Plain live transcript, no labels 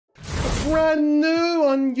brand new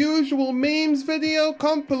unusual memes video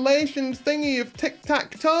compilation thingy of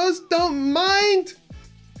tic-tac-toes? Don't mind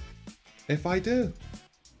if I do.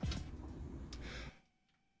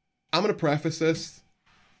 I'm gonna preface this.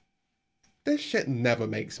 This shit never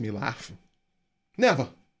makes me laugh. Never.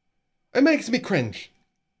 It makes me cringe.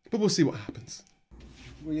 But we'll see what happens.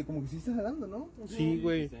 Oye, como que sí estás jalando, ¿no? Sí,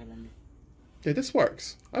 güey. Yeah, this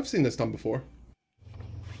works. I've seen this done before.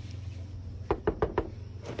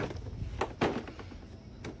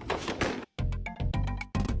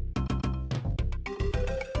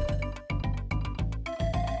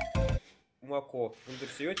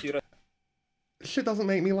 Shit doesn't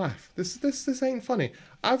make me laugh. This ain't funny.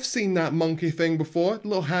 I've seen that monkey thing before.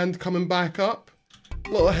 Little hand coming back up.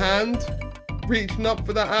 Little hand reaching up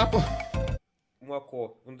for that apple.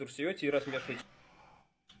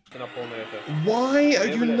 Why are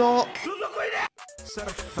you not?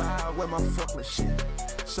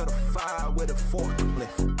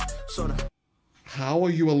 How are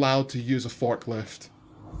you allowed to use a forklift?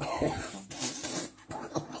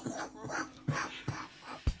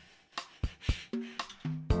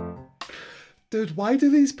 Dude, why do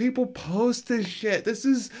these people post this shit? This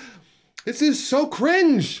is so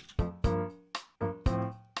cringe.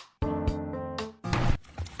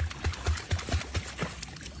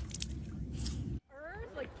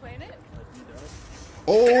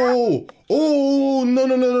 Oh,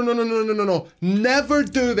 no. Never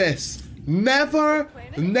do this. Never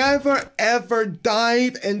ever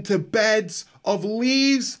dive into beds of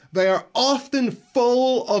leaves. They are often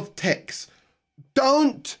full of ticks.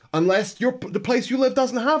 Don't, unless the place you live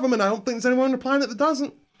doesn't have them, and I don't think there's anyone on the planet that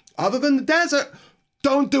doesn't. Other than the desert.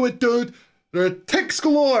 Don't do it, dude. There are ticks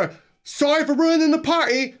galore. Sorry for ruining the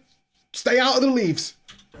party. Stay out of the leaves.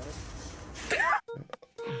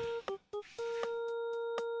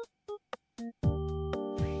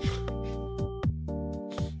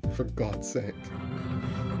 For God's sake.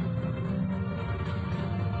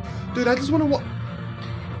 Dude, I just want to watch.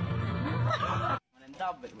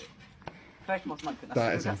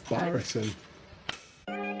 That is embarrassing.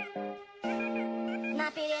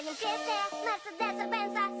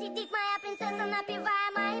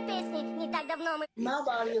 My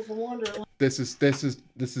body is a wonderland. This is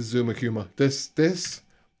Zuma humor. This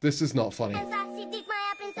is not funny.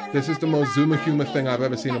 This is the most Zuma humor thing I've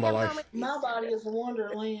ever seen in my life. My body is a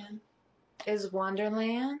wonderland. Is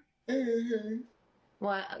Wonderland? Mm-hmm.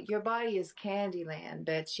 Well, your body is Candyland,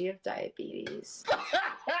 bitch. You have diabetes.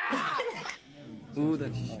 Ooh,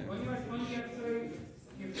 that's shit.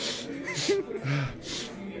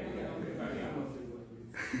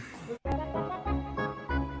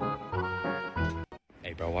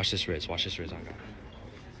 Hey, bro, watch this wrist. Watch this wrist, I got.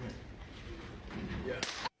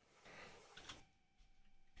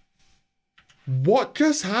 What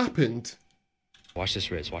just happened? Watch this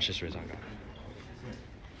wrist. Watch this wrist, I got.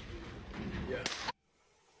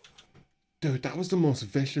 Dude, that was the most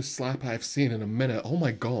vicious slap I've seen in a minute. Oh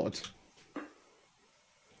my God.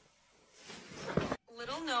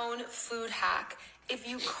 Little known food hack. If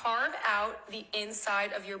you carve out the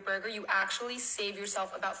inside of your burger, you actually save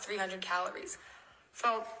yourself about 300 calories.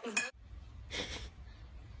 So...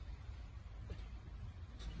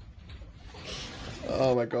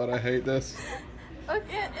 Oh my God, I hate this. I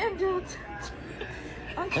can't handle it.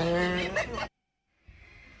 I can't.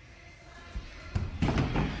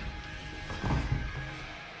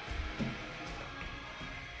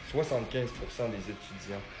 75% des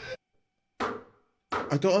étudiants.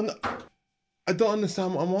 I don't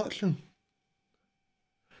understand what I'm watching.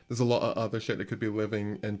 There's a lot of other shit that could be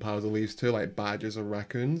living in piles of leaves too, like badgers or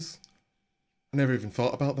raccoons. I never even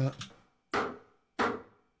thought about that.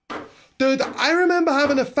 Dude, I remember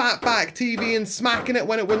having a fatback TV and smacking it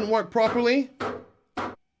when it wouldn't work properly.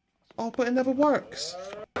 Oh, but it never works.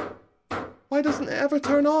 Why doesn't it ever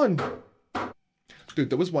turn on? Dude,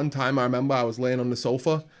 there was one time I remember I was laying on the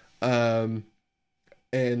sofa in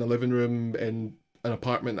the living room in an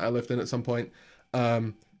apartment I lived in at some point.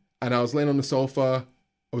 And I was laying on the sofa.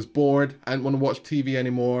 I was bored. I didn't want to watch TV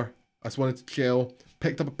anymore. I just wanted to chill.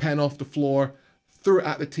 Picked up a pen off the floor, threw it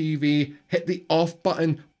at the TV, hit the off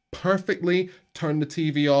button perfectly, turned the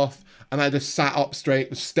TV off, and I just sat up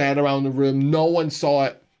straight, stared around the room. No one saw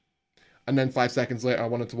it. And then 5 seconds later, I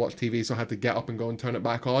wanted to watch TV, so I had to get up and go and turn it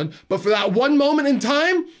back on. But for that one moment in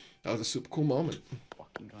time, that was a super cool moment.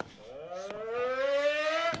 Fucking God.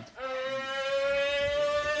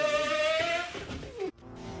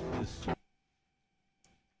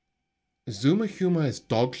 Zuma humor is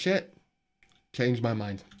dog shit. Changed my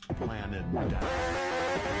mind. Planet.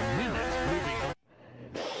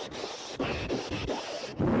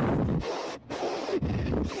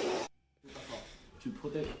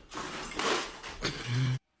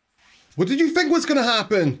 What did you think was gonna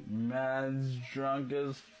happen? Man's drunk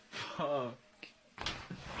as fuck.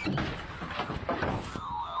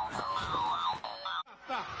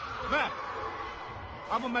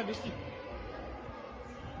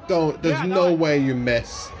 Don't. There's no way you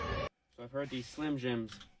miss. So I've heard these Slim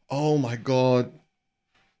Jims. Oh my god.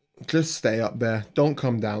 Just stay up there. Don't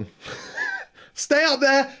come down. Stay up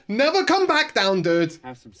there. Never come back down, dude.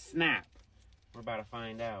 Have some snap. We're about to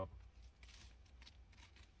find out.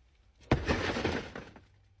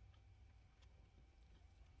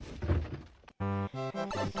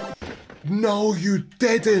 No, you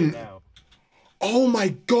didn't. Oh my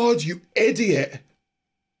god, you idiot.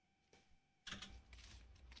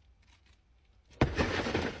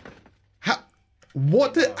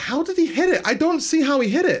 How did he hit it? I don't see how he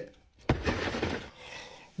hit it.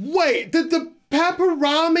 Wait, did the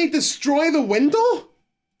pepperami destroy the window?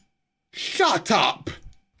 Shut up.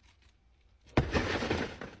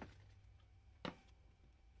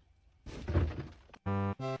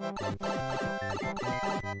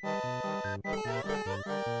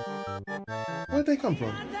 Where'd they come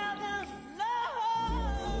from?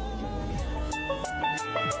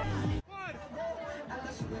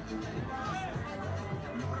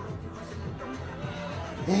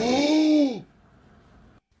 Oh!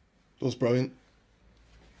 That was brilliant.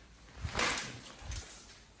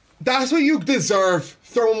 That's what you deserve.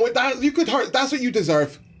 Throw him with that. You could hurt. That's what you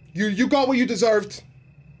deserve. You got what you deserved.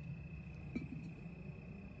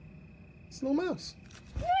 It's no mouse.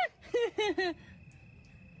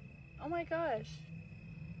 Oh my gosh.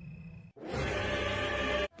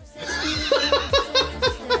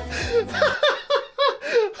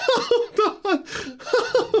 Hold on.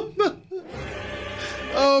 Hold on.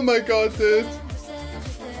 Oh my god, dude.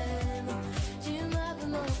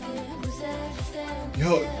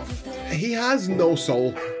 Yo, he has no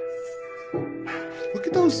soul. Look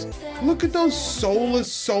at those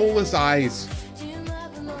soulless eyes.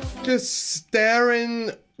 Just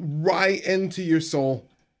staring right into your soul.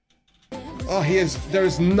 Oh,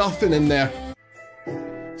 there's nothing in there.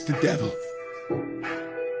 It's the devil.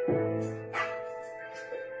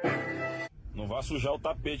 Não vá sujar o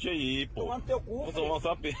tapete aí, pô. Vou tomar o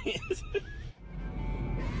tapete.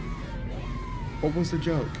 What was the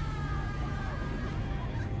joke?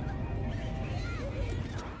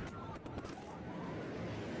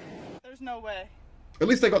 There's no way. At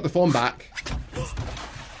least I got the phone back.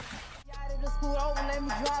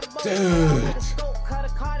 Dude.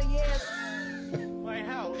 My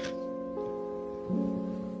house.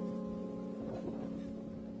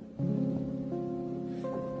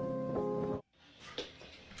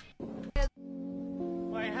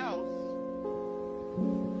 My house.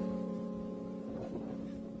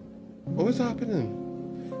 What is happening?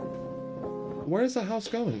 Where is the house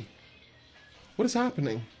going? What is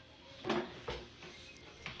happening?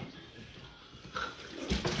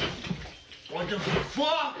 What the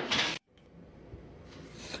fuck?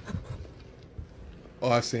 Oh,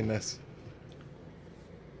 I've seen this.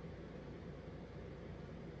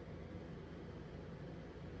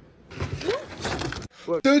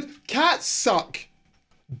 Dude, cats suck.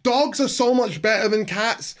 Dogs are so much better than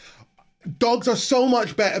cats. Dogs are so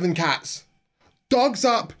much better than cats. Dogs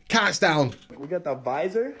up, cats down. We got the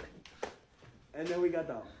visor, and then we got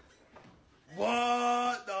the.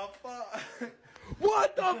 What the fuck?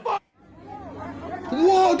 What the fuck?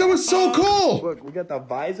 Whoa, that was so cool. Look, we got the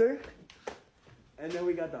visor, and then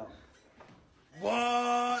we got the.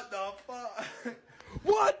 What the fuck?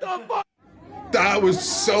 What the fuck? That was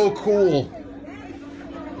so cool.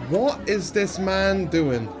 What is this man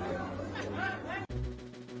doing?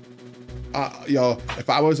 Yo, if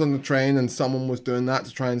I was on the train and someone was doing that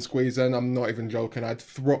to try and squeeze in, I'm not even joking. I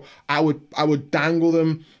would dangle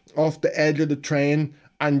them off the edge of the train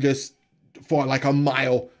and just for like a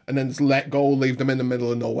mile and then just let go, leave them in the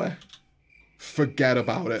middle of nowhere. Forget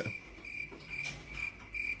about it.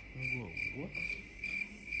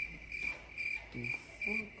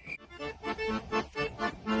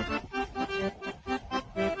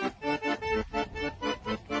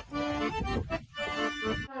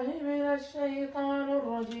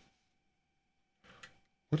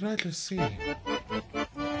 What did I just see? I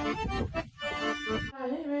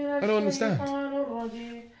don't understand.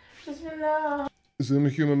 Zuma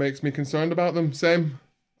humor makes me concerned about them. Same.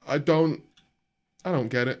 I don't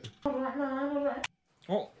get it.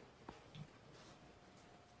 어?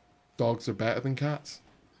 Dogs are better than cats.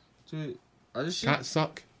 저 아저씨? Cats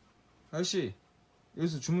suck. 아저씨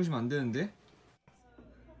여기서 주무시면 안 되는데?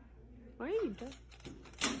 What are you doing?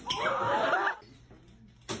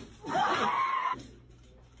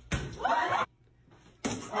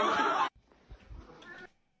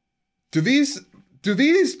 Do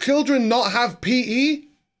these children not have PE?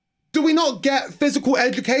 Do we not get physical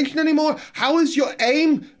education anymore? How is your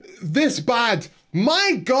aim this bad?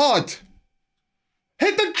 My God!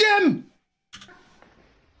 Hit the gym!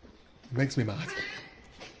 Makes me mad.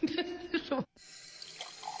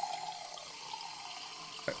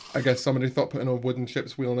 I guess somebody thought putting a wooden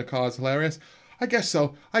ship's wheel in a car is hilarious. I guess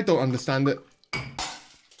so. I don't understand it.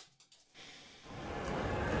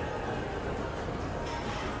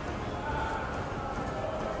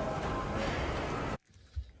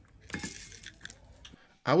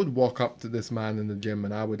 I would walk up to this man in the gym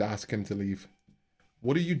and I would ask him to leave.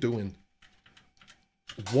 What are you doing?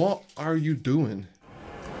 What are you doing?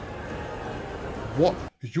 What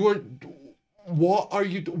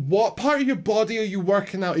what part of your body are you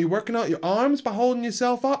working out? Are you working out your arms by holding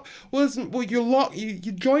yourself up? Well,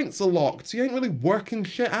 your joints are locked, so you ain't really working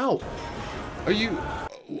shit out.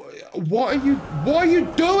 What are you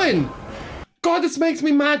doing? God, this makes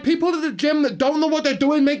me mad. People at the gym that don't know what they're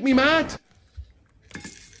doing make me mad.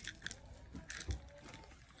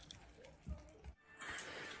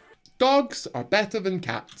 Dogs are better than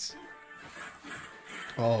cats.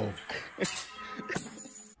 Oh.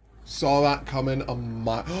 Saw that coming a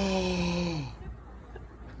mile. Oh.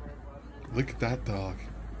 Look at that dog.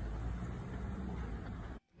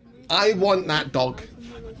 I want that dog.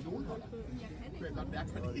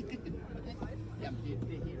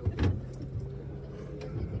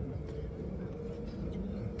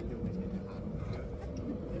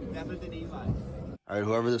 Alright,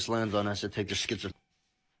 whoever this lands on has to take their schizophrenia.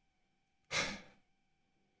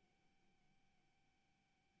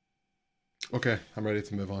 Okay, I'm ready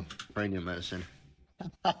to move on. Brain medicine.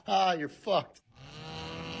 You're fucked.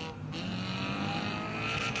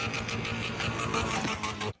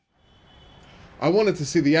 I wanted to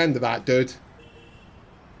see the end of that, dude.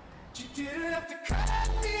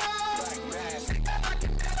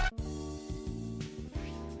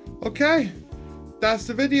 Okay, that's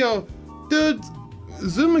the video. Dude,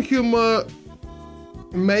 Zoomer humor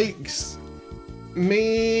makes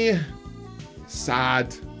me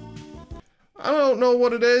sad. I don't know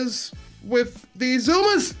what it is with these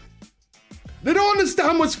Zoomers. They don't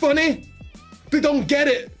understand what's funny. They don't get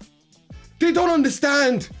it. They don't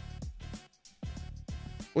understand.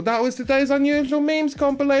 Well, that was today's unusual memes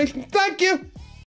compilation. Thank you.